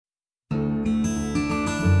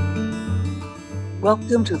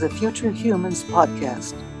Welcome to the Future Humans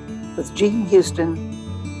podcast with Jean Houston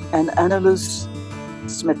and Annalise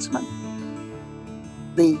Smitsman,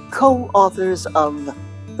 the co-authors of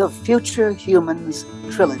the Future Humans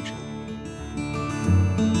trilogy.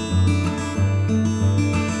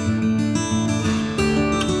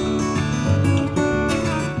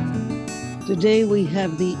 Today we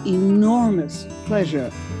have the enormous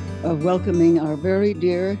pleasure of welcoming our very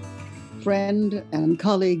dear friend and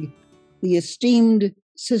colleague, the esteemed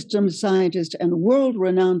systems scientist and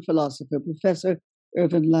world-renowned philosopher, Professor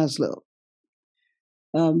Ervin Laszlo.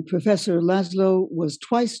 Professor Laszlo was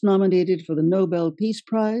twice nominated for the Nobel Peace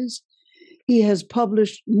Prize. He has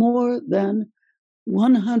published more than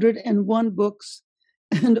 101 books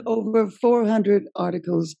and over 400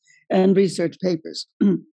 articles and research papers.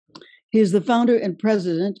 He is the founder and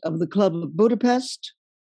president of the Club of Budapest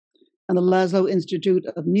and the Laszlo Institute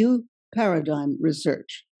of New Paradigm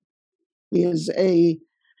Research. He is a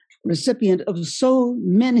recipient of so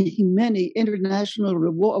many international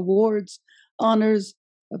awards, honors,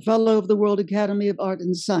 a fellow of the World Academy of Art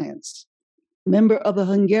and Science, member of the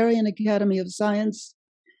Hungarian Academy of Science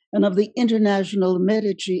and of the International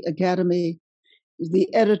Medici Academy, the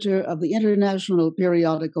editor of the international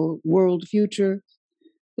periodical World Future,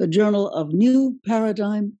 the Journal of New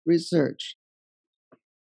Paradigm Research.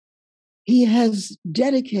 He has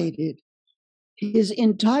dedicated his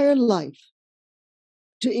entire life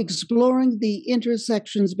to exploring the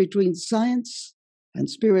intersections between science and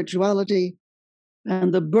spirituality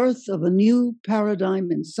and the birth of a new paradigm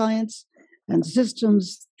in science and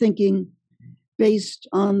systems thinking based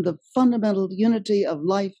on the fundamental unity of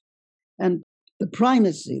life and the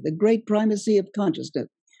primacy, the great primacy of consciousness.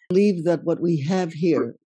 I believe that what we have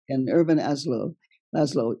here in Ervin Laszlo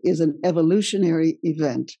is an evolutionary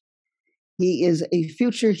event. He is a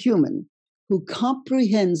future human who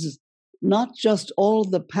comprehends not just all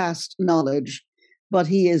the past knowledge, but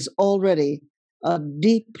he is already a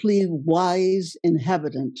deeply wise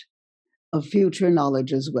inhabitant of future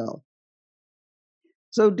knowledge as well.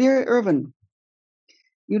 So, dear Ervin,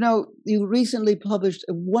 you recently published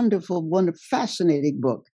a wonderful, fascinating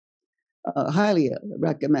book. Highly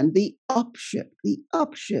recommend The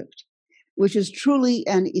Upshift, which is truly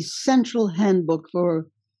an essential handbook for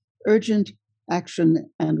urgent action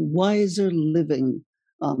and wiser living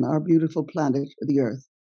on our beautiful planet, the Earth.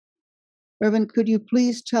 Ervin, could you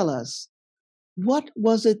please tell us, what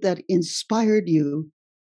was it that inspired you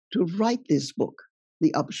to write this book,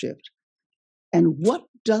 The Upshift? And what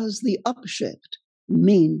does The Upshift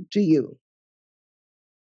mean to you?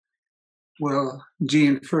 Well,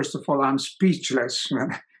 Jean, first of all, I'm speechless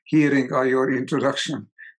when hearing your introduction.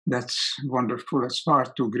 That's wonderful. It's far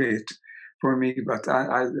too great for me, but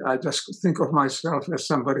I just think of myself as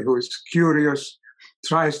somebody who is curious,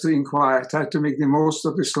 tries to inquire, tries to make the most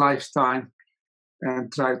of this lifetime,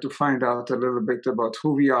 and try to find out a little bit about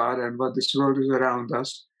who we are and what this world is around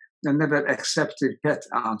us, and never accepting pet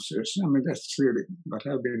answers. I mean, that's really what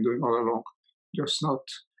I've been doing all along, just not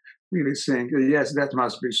really saying, yes, that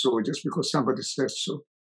must be so, just because somebody says so.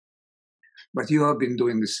 But you have been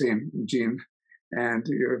doing the same, Jean, and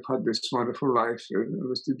you have had this wonderful life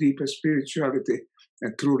with the deepest spirituality,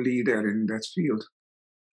 a true leader in that field.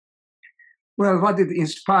 Well, what did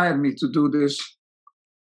inspire me to do this?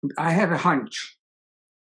 I have a hunch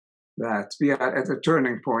that we are at a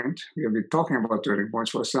turning point. We have been talking about turning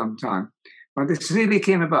points for some time, but this really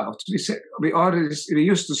came about. We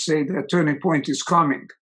used to say that turning point is coming.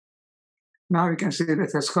 Now we can say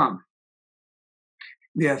that has come.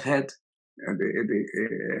 We have had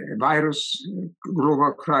the virus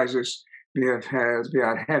global crisis. We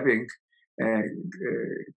are having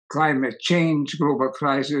climate change global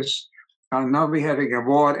crisis. And now we're having a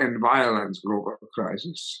war and violence global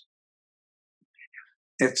crisis.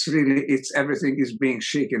 Everything is being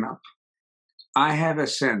shaken up. I have a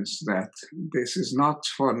sense that this is not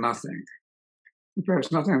for nothing.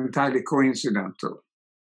 It's not entirely coincidental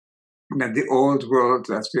that the old world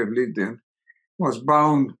that we have lived in was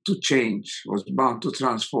bound to change, was bound to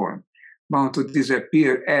transform, bound to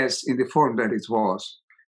disappear as in the form that it was,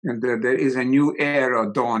 and that there is a new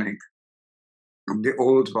era dawning. The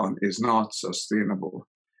old one is not sustainable.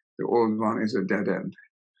 The old one is a dead end.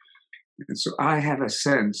 And so I have a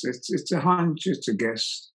sense, it's a hunch, it's a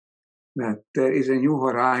guess, that there is a new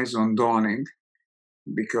horizon dawning,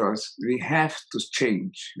 because we have to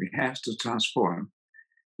change, we have to transform,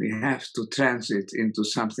 we have to transit into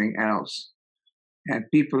something else. And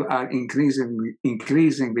people are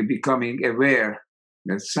increasingly becoming aware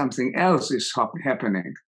that something else is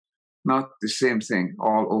happening, not the same thing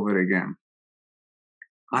all over again.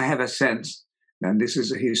 I have a sense that this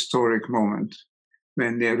is a historic moment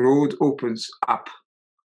when the road opens up.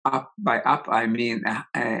 Up by up, I mean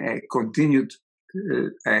a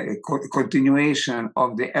continuation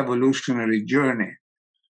of the evolutionary journey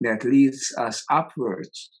that leads us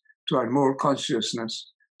upwards toward more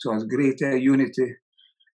consciousness, towards greater unity,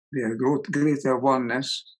 greater oneness,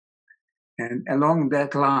 and along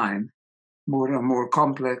that line, more and more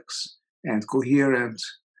complex and coherent,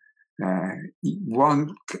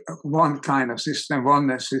 one kind of system,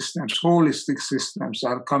 oneness systems, holistic systems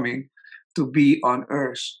are coming to be on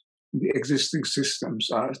Earth. The existing systems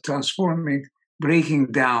are transforming,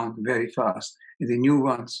 breaking down very fast, and the new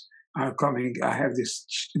ones are coming. I have this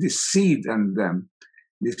seed in them,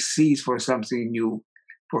 this seed for something new,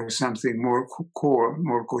 for something more core,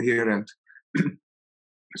 more coherent.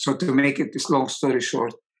 So to make it this long story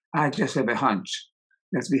short, I just have a hunch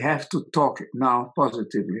that we have to talk now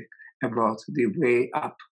positively about the way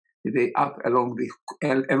up along the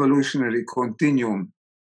evolutionary continuum.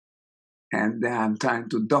 And I'm trying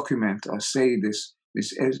to document or say this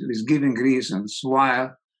giving reasons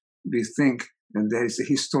why we think that there is a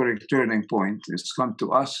historic turning point that's come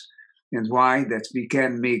to us, and why that we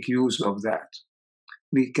can make use of that.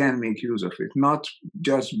 We can make use of it, not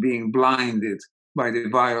just being blinded by the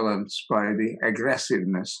violence, by the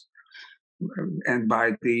aggressiveness, and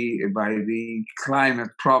by the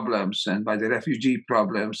climate problems, and by the refugee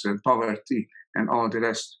problems, and poverty, and all the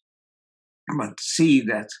rest. But see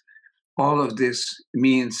that all of this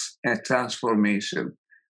means a transformation.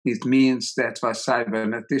 It means that what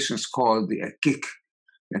cyberneticians call a kick,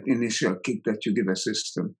 that initial kick that you give a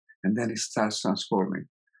system, and then it starts transforming.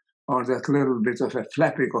 Or that little bit of a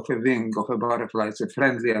flapping of a wing of a butterfly. It's a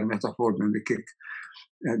friendlier metaphor than the kick.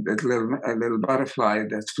 That little butterfly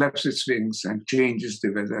that flaps its wings and changes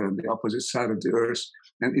the weather on the opposite side of the earth,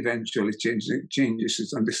 and eventually changes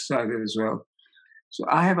it on this side as well. So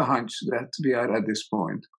I have a hunch that we are at this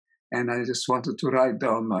point. And I just wanted to write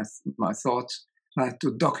down my thoughts,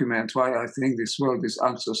 to document why I think this world is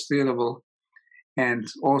unsustainable, and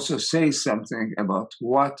also say something about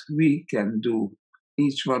what we can do,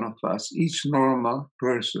 each one of us, each normal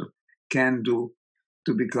person can do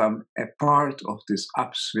to become a part of this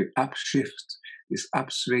upshift, this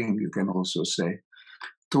upswing, you can also say,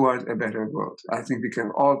 toward a better world. I think we can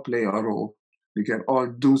all play a role. We can all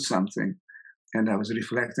do something. And I was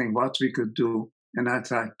reflecting what we could do. And I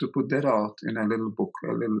tried to put that out in a little book,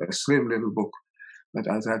 a slim little book, but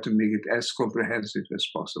I tried to make it as comprehensive as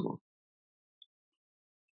possible.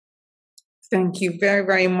 Thank you very,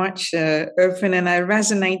 very much, Ervin, and I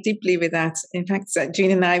resonate deeply with that. In fact,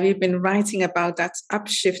 Jean and I, we've been writing about that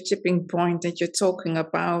upshift tipping point that you're talking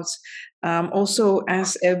about, also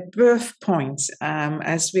as a birth point,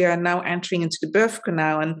 as we are now entering into the birth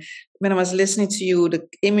canal. And when I was listening to you, the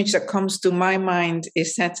image that comes to my mind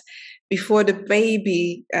is that before the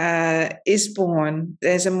baby is born,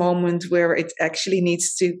 there's a moment where it actually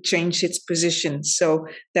needs to change its position so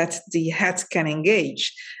that the head can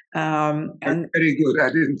engage. And very good. I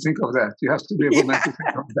didn't think of that. You have to be able not to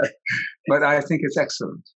think of that. But I think it's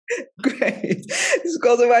excellent. Great. Because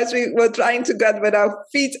otherwise we're trying to get with our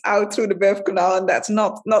feet out through the birth canal, and that's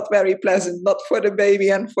not very pleasant, not for the baby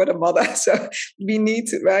and for the mother. So we need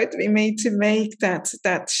to, right? We need to make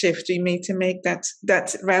that shift. We need to make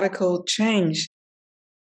that radical change.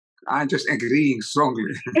 I'm just agreeing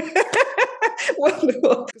strongly.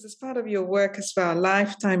 Wonderful. Because it's part of your work as well,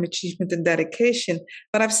 lifetime achievement and dedication.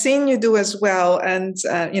 But I've seen you do as well, and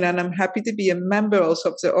and I'm happy to be a member also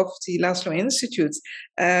of the Laszlo Institute.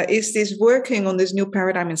 Is this working on this new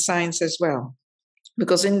paradigm in science as well?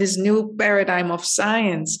 Because in this new paradigm of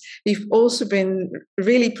science, we've also been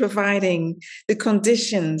really providing the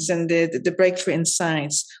conditions and the breakthrough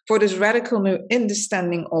insights for this radical new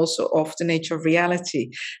understanding also of the nature of reality.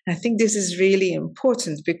 I think this is really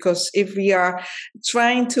important, because if we are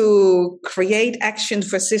trying to create action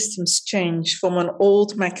for systems change from an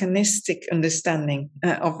old mechanistic understanding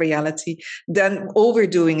of reality, then all we're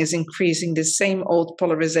doing is increasing the same old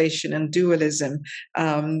polarization and dualism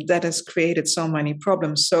that has created so many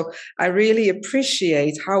problems. So I really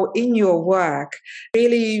appreciate how in your work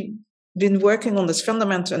really been working on this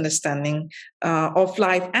fundamental understanding of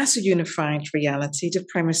life as a unified reality, the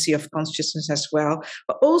primacy of consciousness as well,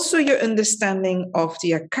 but also your understanding of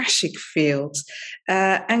the Akashic field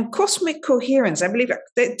and cosmic coherence. I believe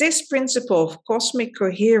that this principle of cosmic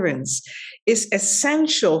coherence is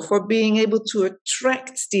essential for being able to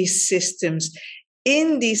attract these systems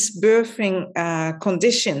in these birthing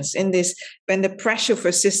conditions, when the pressure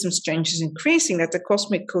for systems change is increasing, that the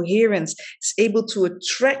cosmic coherence is able to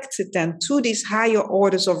attract it then to these higher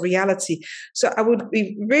orders of reality. So I would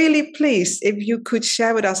be really pleased if you could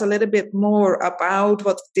share with us a little bit more about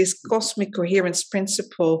what this cosmic coherence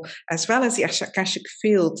principle, as well as the Akashic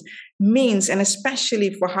field, means, and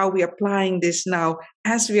especially for how we are applying this now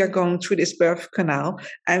as we are going through this birth canal,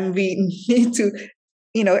 and we need to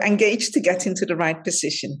engage to get into the right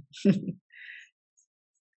position.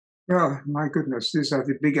 Well, my goodness, these are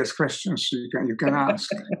the biggest questions you can ask.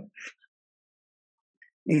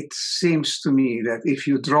 It seems to me that if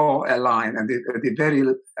you draw a line, and the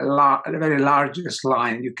very largest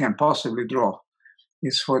line you can possibly draw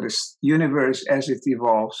is for this universe as it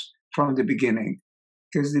evolves from the beginning.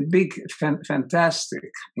 Because the big,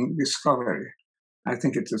 fantastic discovery, I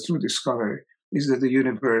think it's a true discovery, is that the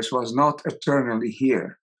universe was not eternally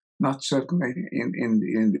here, not certainly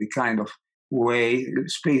in the kind of way,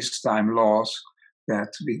 space-time laws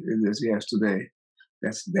that we have today.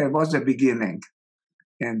 There was a beginning,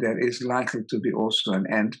 and there is likely to be also an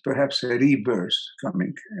end, perhaps a rebirth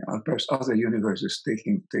coming, perhaps other universes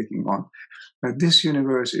taking on. But this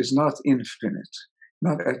universe is not infinite,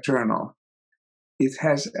 not eternal. It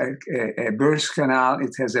has a birth canal,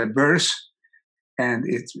 it has a birth, and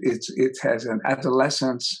it has an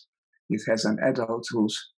adolescence, it has an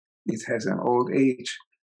adulthood, it has an old age,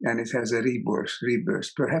 and it has a rebirth,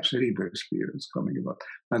 perhaps a rebirth period is coming about.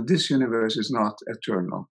 But this universe is not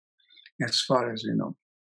eternal, as far as we know.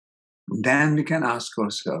 Then we can ask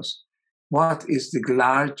ourselves, what is the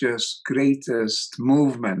largest, greatest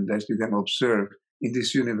movement that we can observe in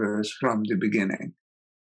this universe from the beginning?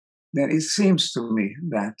 Then it seems to me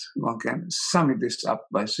that one can sum this up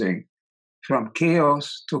by saying, from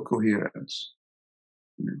chaos to coherence.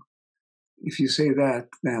 If you say that,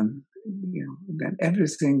 then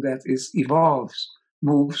everything that evolves,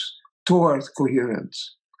 moves toward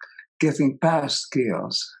coherence, getting past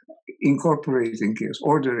chaos, incorporating chaos,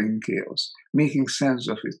 ordering chaos, making sense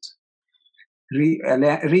of it,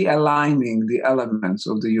 realigning the elements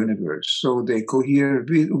of the universe so they cohere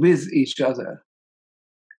with each other.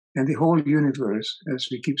 And the whole universe, as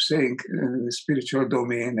we keep saying in the spiritual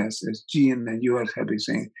domain, as Jean and you have been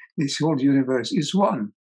saying, this whole universe is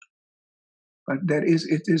one. But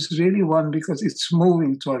it is really one because it's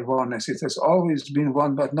moving toward oneness. It has always been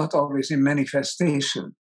one, but not always in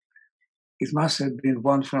manifestation. It must have been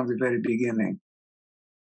one from the very beginning,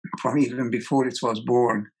 from even before it was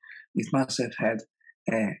born. It must have had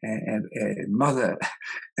a mother,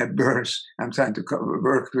 a birth. I'm trying to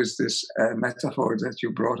work with this metaphor that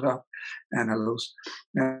you brought up, Anna-Luz.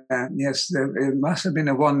 Yes, there must have been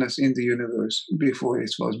a oneness in the universe before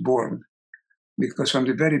it was born. Because from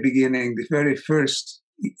the very beginning, the very first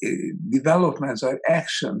developments or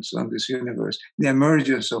actions on this universe, the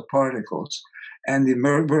emergence of particles and the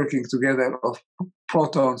working together of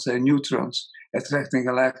protons and neutrons, attracting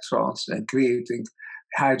electrons and creating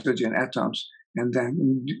hydrogen atoms, and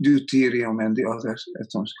then deuterium and the other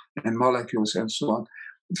atoms and molecules and so on.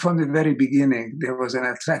 From the very beginning, there was an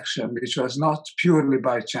attraction which was not purely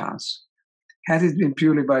by chance. Had it been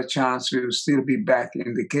purely by chance, we would still be back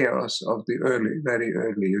in the chaos of the very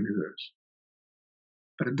early universe.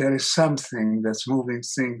 But there is something that's moving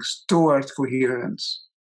things toward coherence.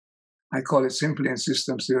 I call it simply in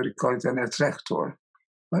systems theory, call it an attractor.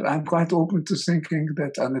 But I'm quite open to thinking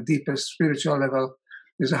that on the deepest spiritual level,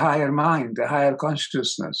 there's a higher mind, a higher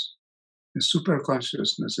consciousness, a super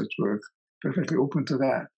consciousness at work. Perfectly open to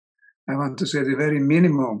that. I want to say the very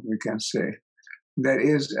minimum we can say, there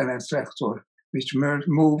is an attractor which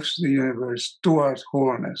moves the universe toward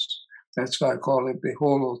wholeness. That's why I call it the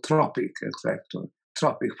holotropic attractor.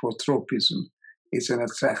 Tropic for tropism. It's an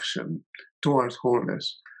attraction toward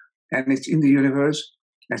wholeness. And it's in the universe,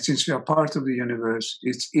 and since we are part of the universe,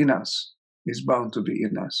 it's in us. It's bound to be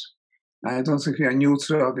in us. I don't think we are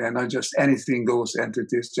neutral. We are not just anything goes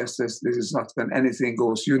entities, just as this is not an anything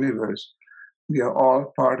goes universe. We are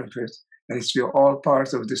all part of it. And we are all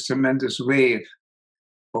part of this tremendous wave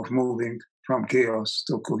of moving from chaos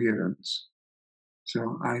to coherence.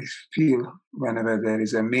 So I feel whenever there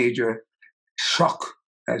is a major shock,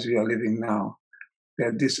 as we are living now,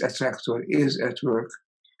 that this attractor is at work,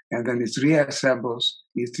 and then it reassembles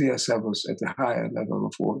at a higher level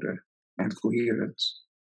of order and coherence,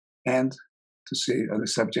 and to say on a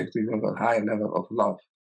subjective level, higher level of love.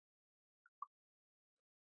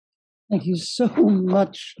 Thank you so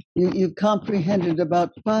much. You've comprehended about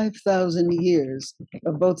 5,000 years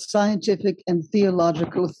of both scientific and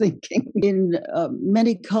theological thinking. In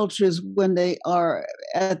many cultures, when they are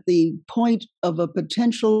at the point of a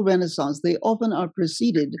potential renaissance, they often are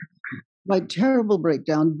preceded by terrible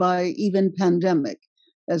breakdown, by even pandemic,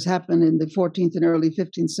 as happened in the 14th and early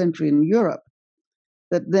 15th century in Europe.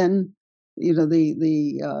 That then,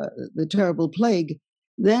 the terrible plague,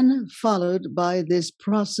 then followed by this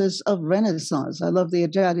process of renaissance. I love the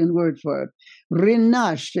Italian word for it,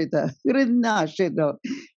 rinascita,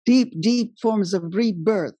 deep forms of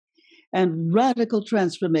rebirth and radical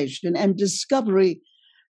transformation and discovery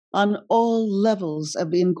on all levels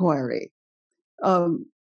of inquiry.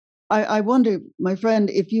 I wonder, my friend,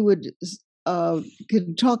 if you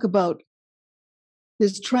could talk about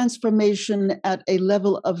this transformation at a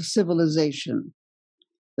level of civilization,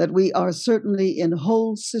 that we are certainly in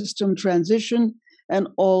whole system transition and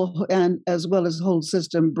as well as whole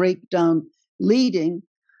system breakdown, leading,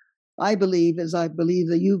 I believe, as I believe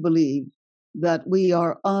that you believe, that we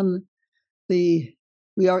are in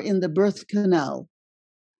the birth canal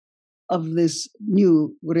of this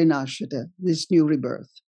new rinascita, this new rebirth,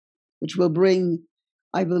 which will bring,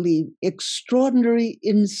 I believe, extraordinary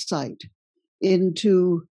insight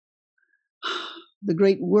into the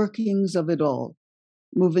great workings of it all,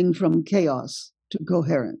 moving from chaos to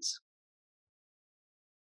coherence.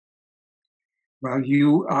 Well,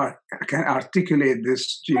 you can articulate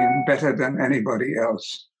this, Jean, better than anybody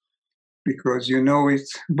else, because you know it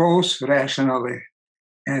both rationally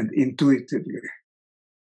and intuitively.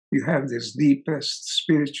 You have this deepest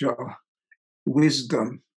spiritual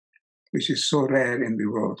wisdom, which is so rare in the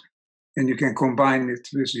world, and you can combine it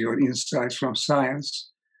with your insights from science.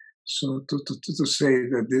 So to say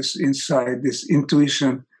that this insight, this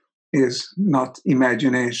intuition is not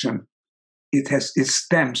imagination. It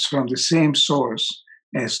stems from the same source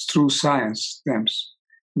as true science stems.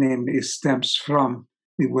 Namely, it stems from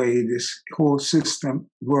the way this whole system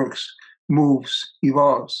works, moves,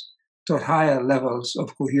 evolves to higher levels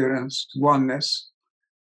of coherence, oneness,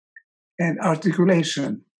 and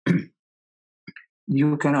articulation.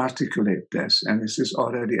 You can articulate this, and this is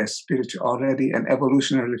already a spiritual, already an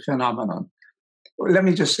evolutionary phenomenon. Let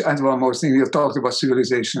me just add one more thing. You talked about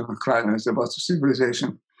civilization, Klein, about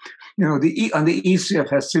civilization. You know, on the East, we have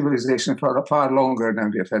had civilization for far longer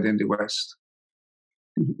than we have had in the West.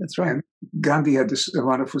 That's right. And Gandhi had this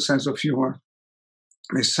wonderful sense of humor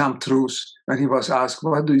with some truth when he was asked,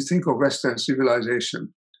 "What do you think of Western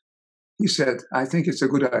civilization?" He said, "I think it's a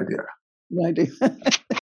good idea." Right.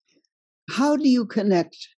 How do you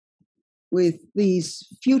connect with these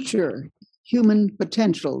future human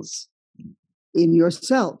potentials in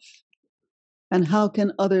yourself? And how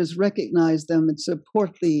can others recognize them and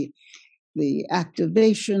support the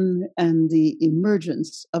activation and the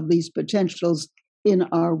emergence of these potentials in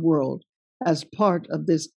our world as part of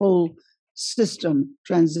this whole system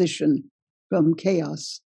transition from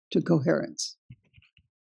chaos to coherence?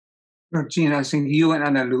 Well, Jean, I think you and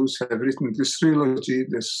Anna Luz have written this trilogy,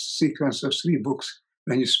 this sequence of 3 books.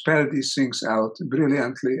 When you spell these things out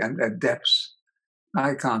brilliantly and at depths,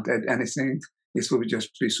 I can't add anything. It will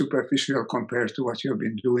just be superficial compared to what you've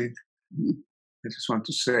been doing. I just want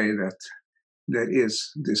to say that there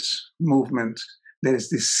is this movement, there is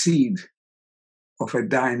this seed of a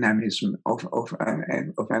dynamism, of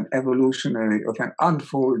an evolutionary, of an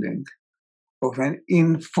unfolding, of an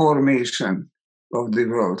information of the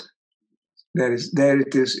world. There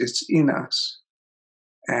it is, it's in us.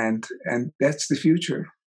 And that's the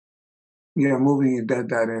future. We are moving in that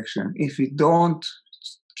direction. If we don't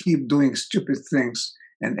keep doing stupid things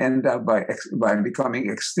and end up by becoming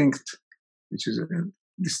extinct, which is a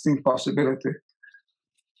distinct possibility,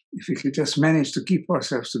 if we could just manage to keep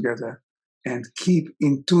ourselves together and keep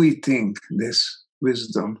intuiting this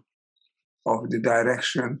wisdom of the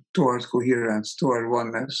direction toward coherence, toward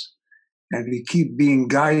oneness, and we keep being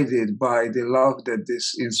guided by the love that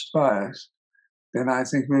this inspires, then I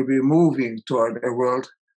think we'll be moving toward a world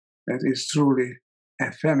that is truly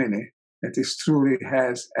a family, that is truly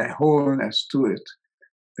has a wholeness to it,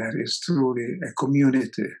 that is truly a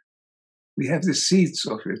community. We have the seeds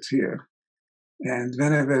of it here. And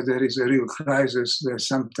whenever there is a real crisis, there's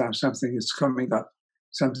sometimes something is coming up.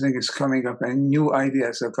 Something is coming up and new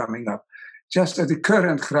ideas are coming up. Just at the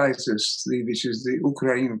current crisis, which is the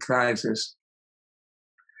Ukraine crisis,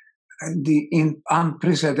 and the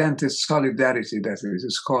unprecedented solidarity that it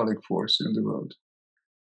is calling forth in the world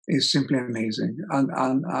is simply amazing. And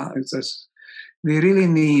we really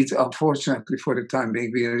need, unfortunately for the time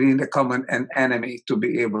being, we really need a common enemy to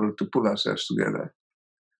be able to pull ourselves together.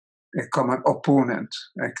 a common opponent,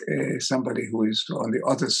 like somebody who is on the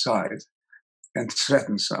other side and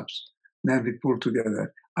threatens us. Then we pull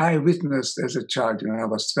together. I witnessed as a child, I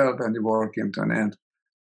was 12 when the war came to an end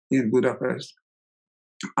in Budapest.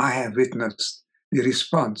 I have witnessed the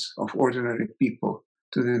response of ordinary people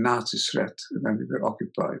to the Nazi threat when we were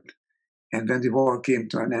occupied. And when the war came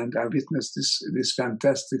to an end, I witnessed this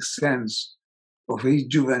fantastic sense of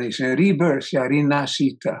rejuvenation, rebirth,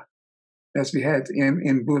 rinascita, that we had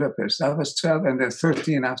in Budapest. I was 12 and then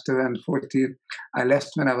 13 after, and 14. I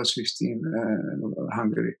left when I was 15,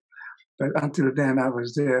 Hungary. But until then, I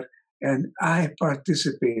was there, and I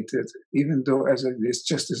participated, even though it's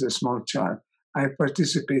just as a small child, I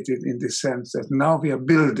participated in the sense that now we are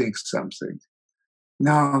building something.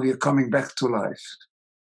 Now we are coming back to life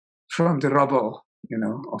from the rubble,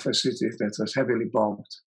 of a city that was heavily bombed,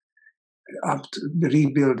 up to the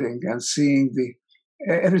rebuilding and seeing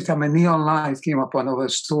every time a neon light came up on our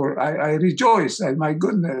store, I rejoiced. My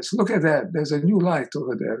goodness, look at that! There's a new light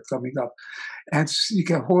over there coming up, and you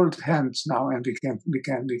can hold hands now, and we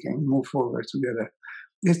can move forward together.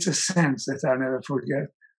 It's a sense that I'll never forget,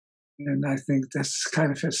 and I think that's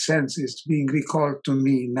kind of a sense is being recalled to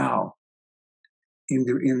me now, in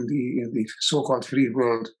the so-called free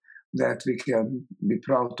world that we can be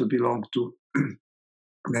proud to belong to.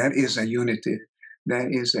 There is a unity. There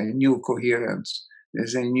is a new coherence.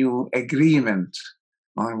 There's a new agreement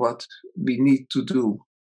on what we need to do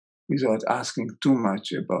without asking too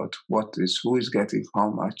much about who is getting how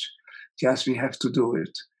much. Just we have to do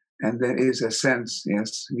it. And there is a sense,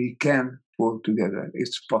 yes, we can pull together.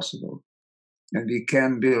 It's possible. And we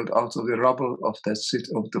can build out of the rubble of those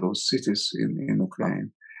cities in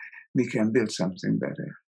Ukraine. We can build something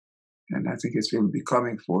better. And I think it will be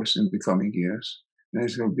coming forth in the coming years. And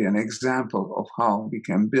it will be an example of how we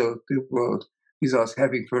can build the world without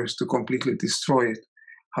having first to completely destroy it,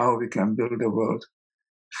 how we can build a world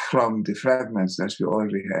from the fragments that we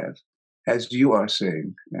already have. As you are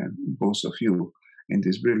saying, and both of you, in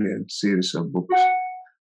this brilliant series of books,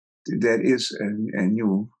 there is a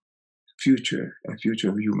new future, a future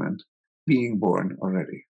of human being born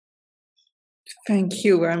already. Thank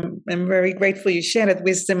you. I'm very grateful you shared that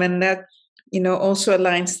wisdom, and that also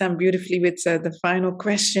aligns them beautifully with the final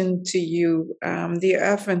question to you, dear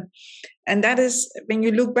Ervin. And that is, when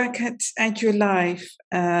you look back at your life,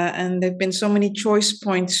 and there have been so many choice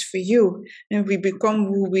points for you, and we become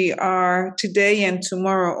who we are today and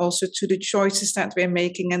tomorrow, also to the choices that we're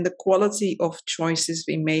making and the quality of choices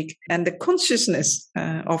we make and the consciousness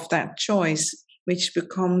of that choice, which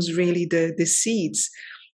becomes really the seeds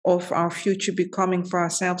of our future becoming for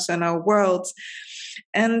ourselves and our world.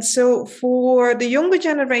 And so for the younger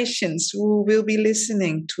generations who will be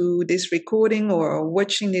listening to this recording or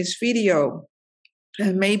watching this video,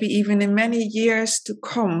 maybe even in many years to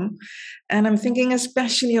come, and I'm thinking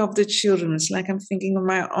especially of the children's, like I'm thinking of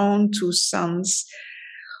my own two sons,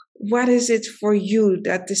 what is it for you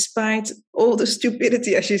that despite all the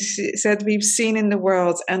stupidity, as you said, we've seen in the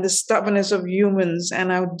world and the stubbornness of humans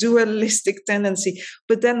and our dualistic tendency,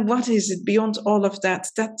 but then what is it beyond all of that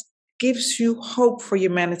that gives you hope for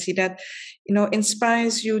humanity, that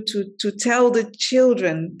inspires you to tell the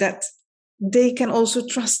children that they can also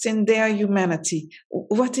trust in their humanity?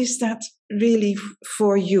 What is that really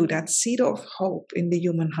for you, that seed of hope in the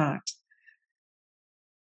human heart?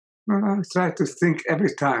 Well, I try to think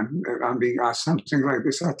every time I'm being asked something like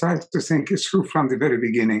this, I try to think it through from the very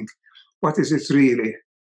beginning. What is it really?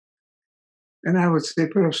 And I would say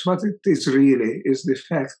perhaps what it is really is the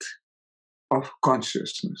fact of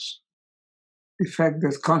consciousness. The fact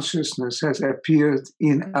that consciousness has appeared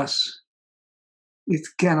in us. It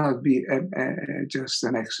cannot be just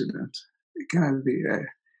an accident. It cannot be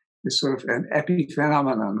a sort of an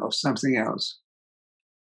epiphenomenon of something else.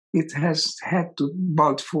 It has had to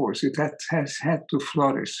bud forth. It has had to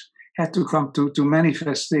flourish, had to come to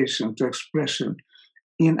manifestation, to expression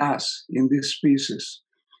in us, in this species,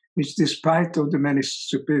 which despite of the many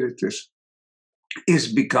stupidities,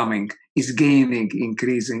 is gaining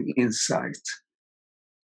increasing insight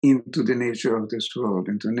into the nature of this world,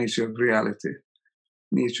 into the nature of reality,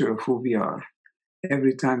 nature of who we are.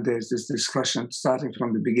 Every time there's this discussion starting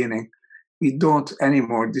from the beginning, we don't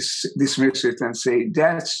anymore dismiss it and say,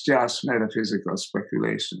 that's just metaphysical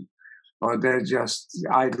speculation, or that's just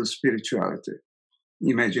idle spirituality,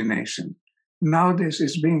 imagination. Nowadays,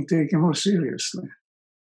 it's being taken more seriously.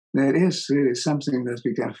 There is really something that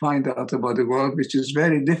we can find out about the world which is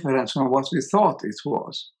very different from what we thought it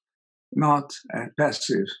was. Not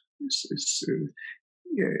passive, it's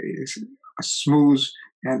smooth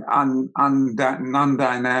and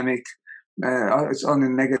non-dynamic. It's only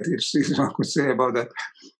negative things I could say about that.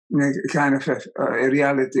 kind of a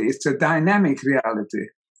reality. It's a dynamic reality.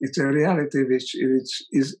 It's a reality which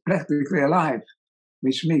is practically alive,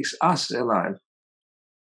 which makes us alive,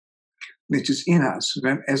 which is in us.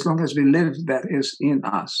 As long as we live, that is in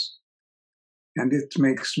us. And it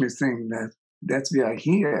makes me think that we are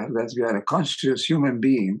here, that we are a conscious human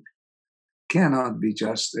being, cannot be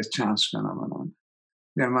just a chance phenomenon.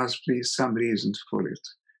 There must be some reason for it.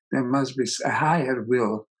 There must be a higher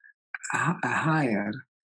will, a higher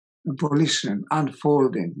volition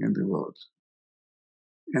unfolding in the world.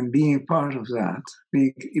 And being part of that,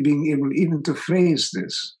 being able even to phrase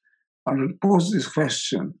this, or pose this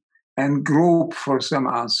question, and grope for some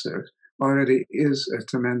answer, already is a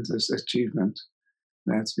tremendous achievement,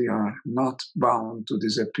 that we are not bound to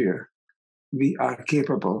disappear. We are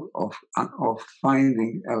capable of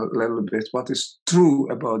finding a little bit what is true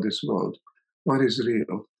about this world, what is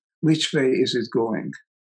real, which way is it going.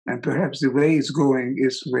 And perhaps the way it's going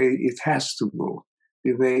is the way it has to go,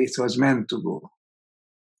 the way it was meant to go.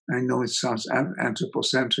 I know it sounds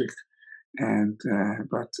anthropocentric,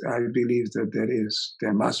 but I believe that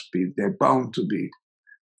there must be, there bound to be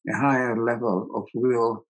a higher level of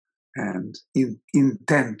will and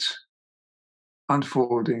intent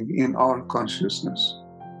unfolding in our consciousness,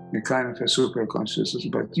 a kind of a super consciousness.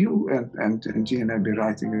 But you and Jean have been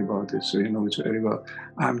writing about it, so you know it very well.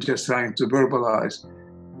 I'm just trying to verbalize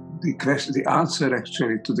the answer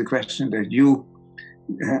actually to the question that you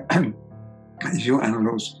and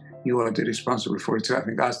Luz, you are the responsible for it. So I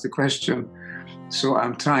think asked the question. So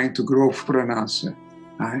I'm trying to grow for an answer.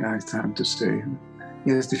 I have time to say,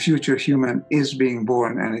 yes, the future human is being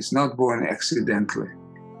born, and it's not born accidentally.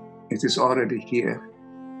 It is already here,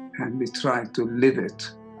 and we try to live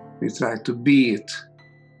it. We try to be it,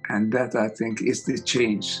 and that, I think, is the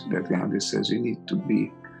change that Gandhi says you need to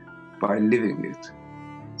be by living it.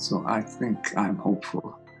 So I think I'm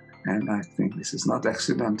hopeful, and I think this is not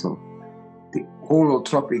accidental. The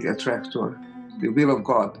holotropic attractor, the will of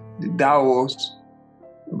God, the Taos,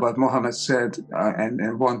 what Muhammad said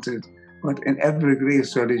and wanted, but in every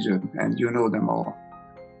great religion, and you know them all,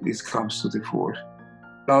 this comes to the fore.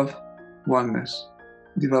 Love, oneness,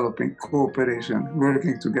 developing cooperation,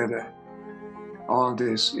 working together. All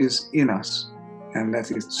this is in us, and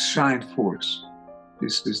let it shine forth.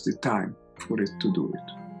 This is the time for it to do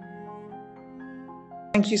it.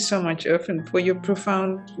 Thank you so much, Ervin, for your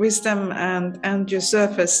profound wisdom and your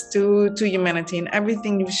service to humanity and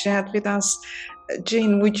everything you've shared with us.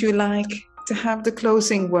 Jean, would you like to have the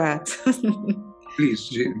closing word? Please,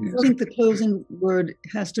 Jean. Yes. I think the closing word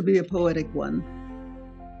has to be a poetic one.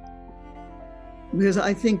 Because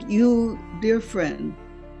I think you, dear friend,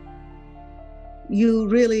 you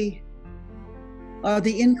really are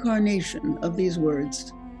the incarnation of these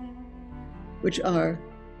words, which are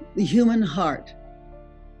the human heart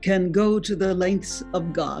can go to the lengths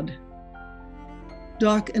of God.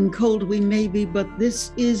 Dark and cold we may be, but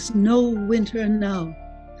this is no winter now.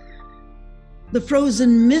 The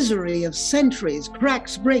frozen misery of centuries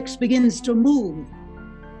cracks, breaks, begins to move.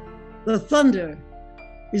 The thunder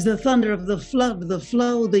is the thunder of the flood, the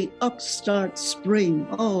flow, the upstart spring.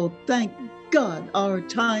 Oh, thank God our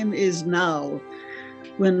time is now,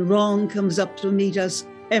 when wrong comes up to meet us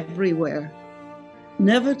everywhere,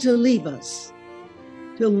 never to leave us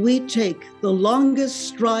till we take the longest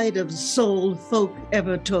stride of soul folk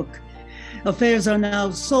ever took. Affairs are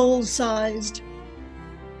now soul-sized.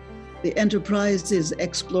 The enterprise is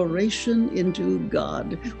exploration into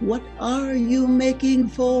God. What are you making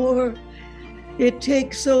for? It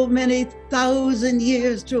takes so many 1,000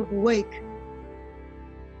 years to wake.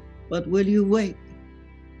 But will you wake?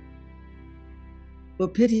 For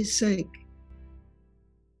pity's sake.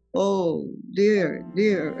 Oh, dear,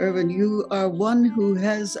 dear Ervin, you are one who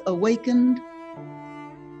has awakened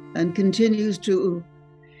and continues to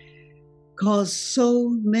cause so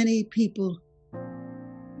many people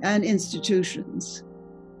and institutions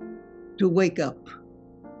to wake up.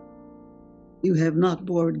 You have not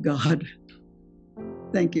bored God.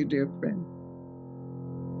 Thank you, dear friend.